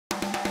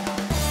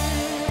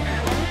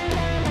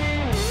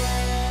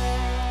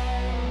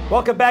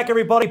Welcome back,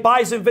 everybody.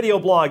 Bison Video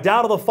Blog.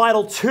 Down to the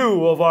final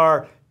two of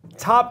our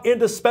top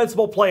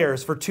indispensable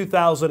players for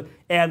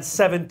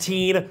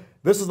 2017.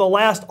 This is the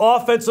last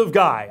offensive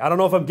guy. I don't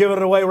know if I'm giving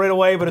it away right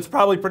away, but it's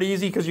probably pretty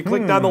easy because you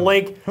clicked on the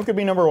link. Who could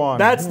be number one?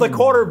 That's the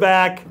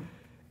quarterback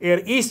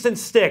in Easton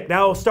Stick,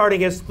 now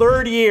starting his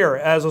third year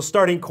as a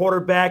starting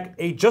quarterback.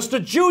 Just a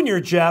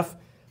junior, Jeff.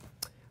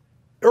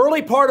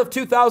 Early part of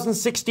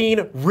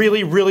 2016,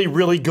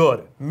 really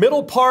good.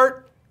 Middle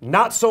part,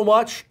 not so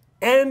much.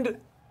 And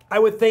I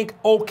would think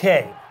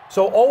okay.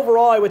 So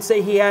overall, I would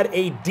say he had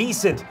a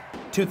decent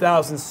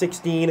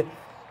 2016.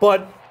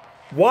 But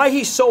why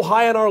he's so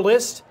high on our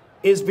list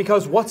is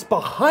because what's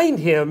behind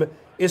him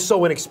is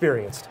so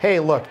inexperienced. Hey,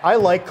 look, I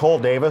like Cole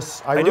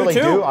Davis. I really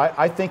do, too.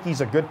 I think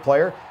he's a good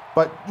player.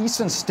 But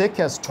Easton Stick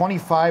has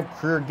 25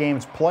 career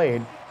games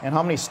played. And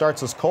how many starts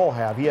does Cole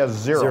have? He has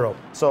zero.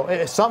 So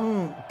if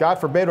something, God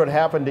forbid, would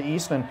happen to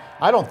Easton,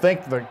 I don't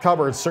think the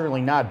cupboard's certainly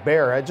not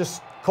bare.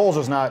 Cole's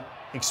just not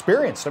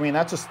experienced. I mean,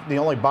 that's just the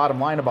only bottom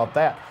line about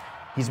that.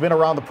 He's been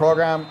around the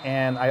program,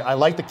 and I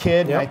like the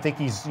kid, and I think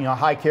he's a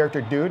high character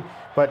dude.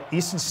 But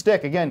Easton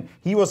Stick, again,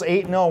 he was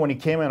 8-0 when he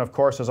came in, of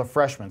course, as a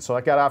freshman, so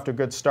that got off to a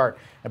good start.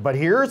 But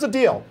here's the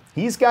deal.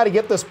 He's got to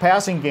get this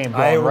passing game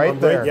going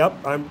there.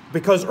 Yep,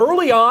 because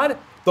early on,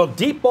 the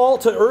deep ball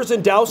to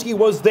Urzendowski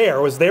was there.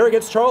 It was there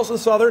against Charleston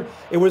Southern.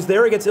 It was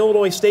there against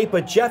Illinois State.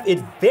 But, Jeff,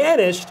 it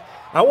vanished.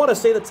 I want to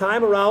say the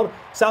time around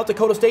South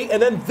Dakota State,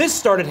 and then this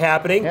started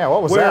happening. Yeah,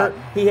 what was that?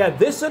 He had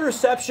this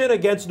interception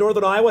against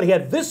Northern Iowa, and he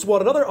had this one,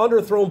 another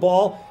underthrown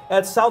ball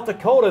at South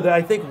Dakota that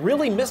I think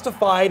really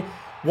mystified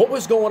what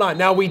was going on.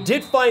 Now, we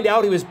did find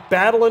out he was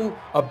battling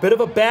a bit of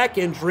a back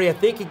injury. I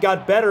think it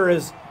got better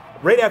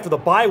right after the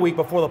bye week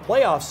before the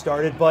playoffs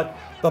started, but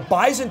the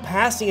Bison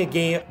passing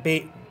game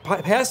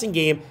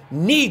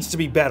needs to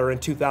be better in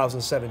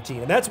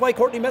 2017, and that's why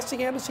Courtney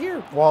Messingham is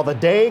here. Well, the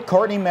day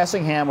Courtney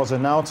Messingham was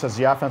announced as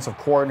the offensive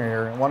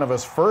coordinator, one of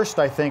his first,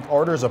 I think,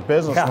 orders of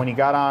business when he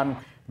got on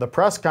the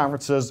press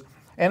conferences,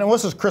 and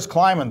this is Chris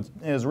Kleiman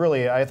is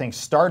really, I think,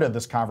 started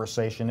this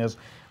conversation, is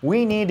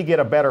we need to get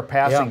a better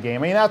passing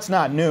game. I mean, that's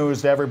not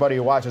news to everybody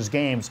who watches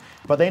games,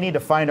 but they need to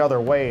find other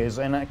ways.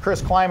 And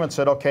Chris Kleiman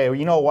said, okay, well,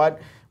 you know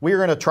what? We're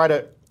going to try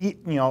to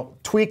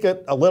tweak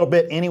it a little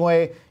bit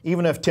anyway,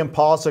 even if Tim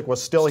Polisic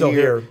was still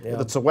here.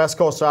 It's a West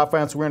Coast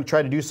offense. We're going to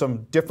try to do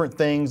some different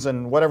things,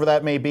 and whatever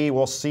that may be,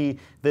 we'll see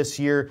this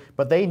year.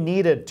 But they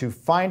needed to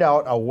find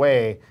out a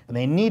way, and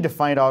they need to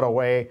find out a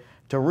way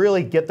to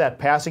really get that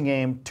passing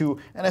game to,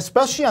 and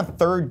especially on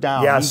third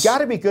down. Yes. You got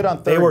to be good on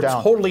third down. They were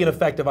totally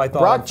ineffective, I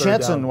thought. Brock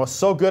Jensen was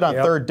so good on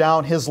third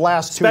down his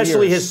last 2 years.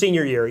 Especially his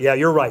senior year. Yeah,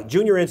 you're right.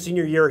 Junior and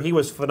senior year, he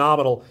was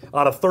phenomenal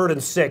on a 3rd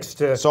and 6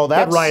 to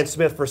hit Ryan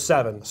Smith for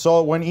 7.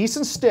 So when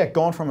Easton Stick,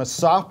 going from his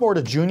sophomore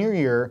to junior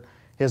year,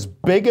 his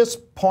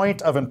biggest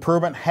point of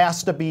improvement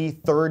has to be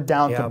third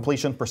down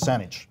completion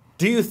percentage.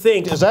 Do you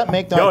think? Does that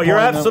make that? No, you're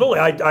absolutely.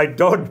 I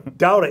don't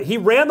doubt it. He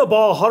ran the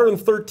ball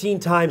 113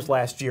 times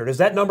last year. Does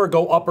that number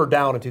go up or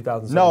down in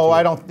 2017? No,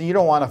 I don't. You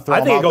don't want to throw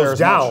him out there. I think it goes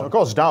down. It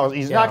goes down.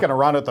 He's not going to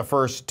run it the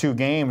first 2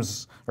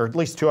 games, or at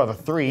least 2 out of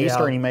the 3.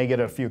 Eastern, he may get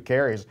a few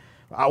carries.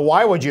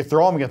 Why would you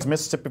throw him against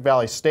Mississippi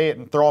Valley State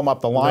and throw him up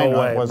the line?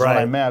 No way, was what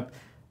I meant.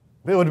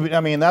 It would be,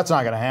 I mean, that's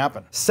not going to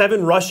happen.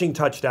 7 rushing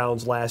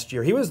touchdowns last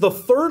year. He was the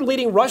 3rd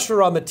leading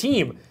rusher on the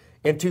team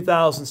in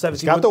 2017.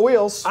 He's got the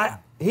wheels.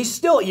 He's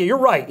still, you're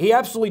right, he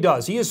absolutely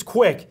does. He is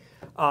quick.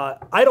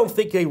 I don't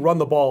think they run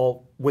the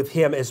ball with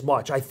him as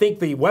much. I think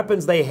the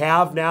weapons they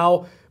have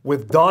now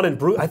with Dunn and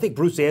Bruce, I think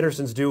Bruce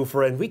Anderson's due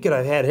for, and we could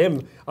have had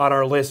him on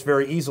our list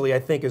very easily, I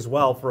think, as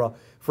well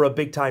for a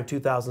big-time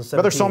 2017.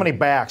 But there's so many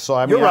backs, so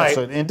I mean, you're right.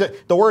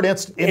 The word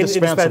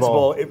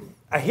indispensable.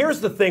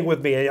 Here's the thing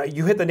with me.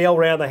 You hit the nail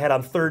right on the head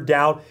on third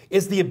down,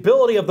 is the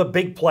ability of the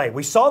big play.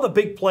 We saw the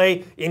big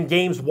play in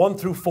games 1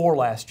 through 4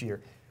 last year.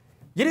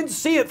 You didn't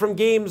see it from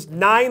games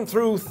 9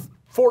 through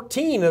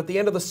 14 at the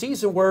end of the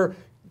season where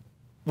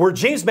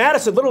James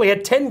Madison literally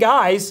had 10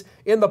 guys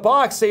in the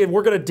box saying,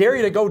 we're going to dare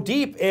you to go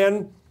deep,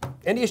 and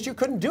NDSU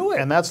couldn't do it.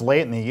 And that's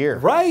late in the year.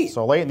 Right.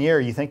 So late in the year,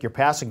 you think your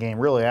passing game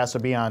really has to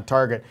be on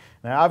target.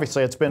 Now,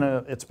 obviously, it's been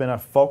a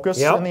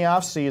focus in the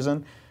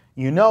offseason.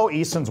 You know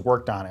Easton's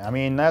worked on it. I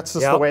mean, that's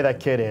just the way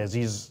that kid is.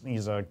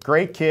 He's a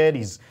great kid.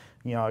 He's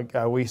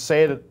we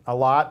say it a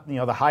lot,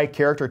 the high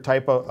character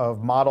type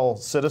of model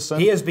citizen.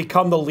 He has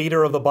become the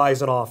leader of the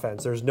Bison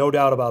offense. There's no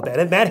doubt about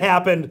that. And that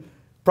happened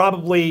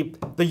probably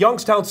the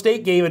Youngstown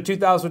State game in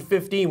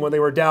 2015 when they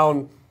were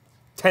down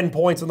 10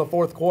 points in the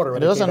 4th quarter. It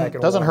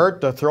doesn't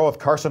hurt to throw with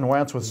Carson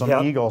Wentz with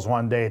some Eagles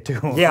one day, too.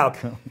 Yeah.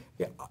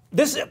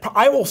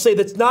 I will say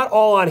that's not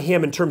all on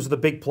him in terms of the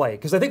big play,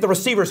 because I think the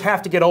receivers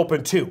have to get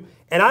open, too.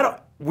 And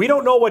we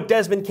don't know what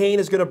Desmond Kane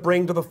is going to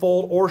bring to the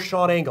fold, or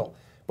Sean Engel.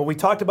 But we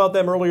talked about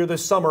them earlier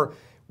this summer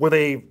with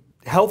a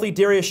healthy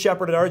Darius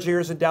Shepard and R.J.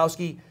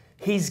 Urzendowski.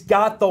 He's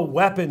got the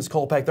weapons,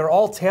 Kolpeck. They're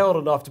all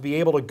talented enough to be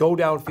able to go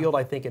downfield,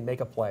 I think, and make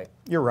a play.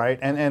 You're right,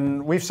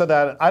 and we've said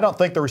that. I don't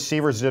think the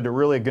receivers did a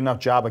really good enough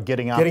job of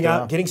getting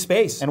out, getting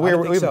space. And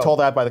we've been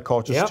told that by the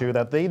coaches too,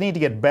 that they need to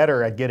get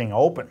better at getting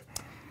open.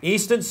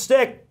 Easton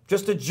Stick,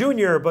 just a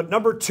junior, but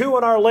number 2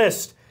 on our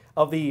list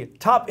of the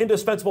top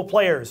indispensable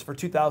players for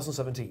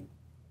 2017.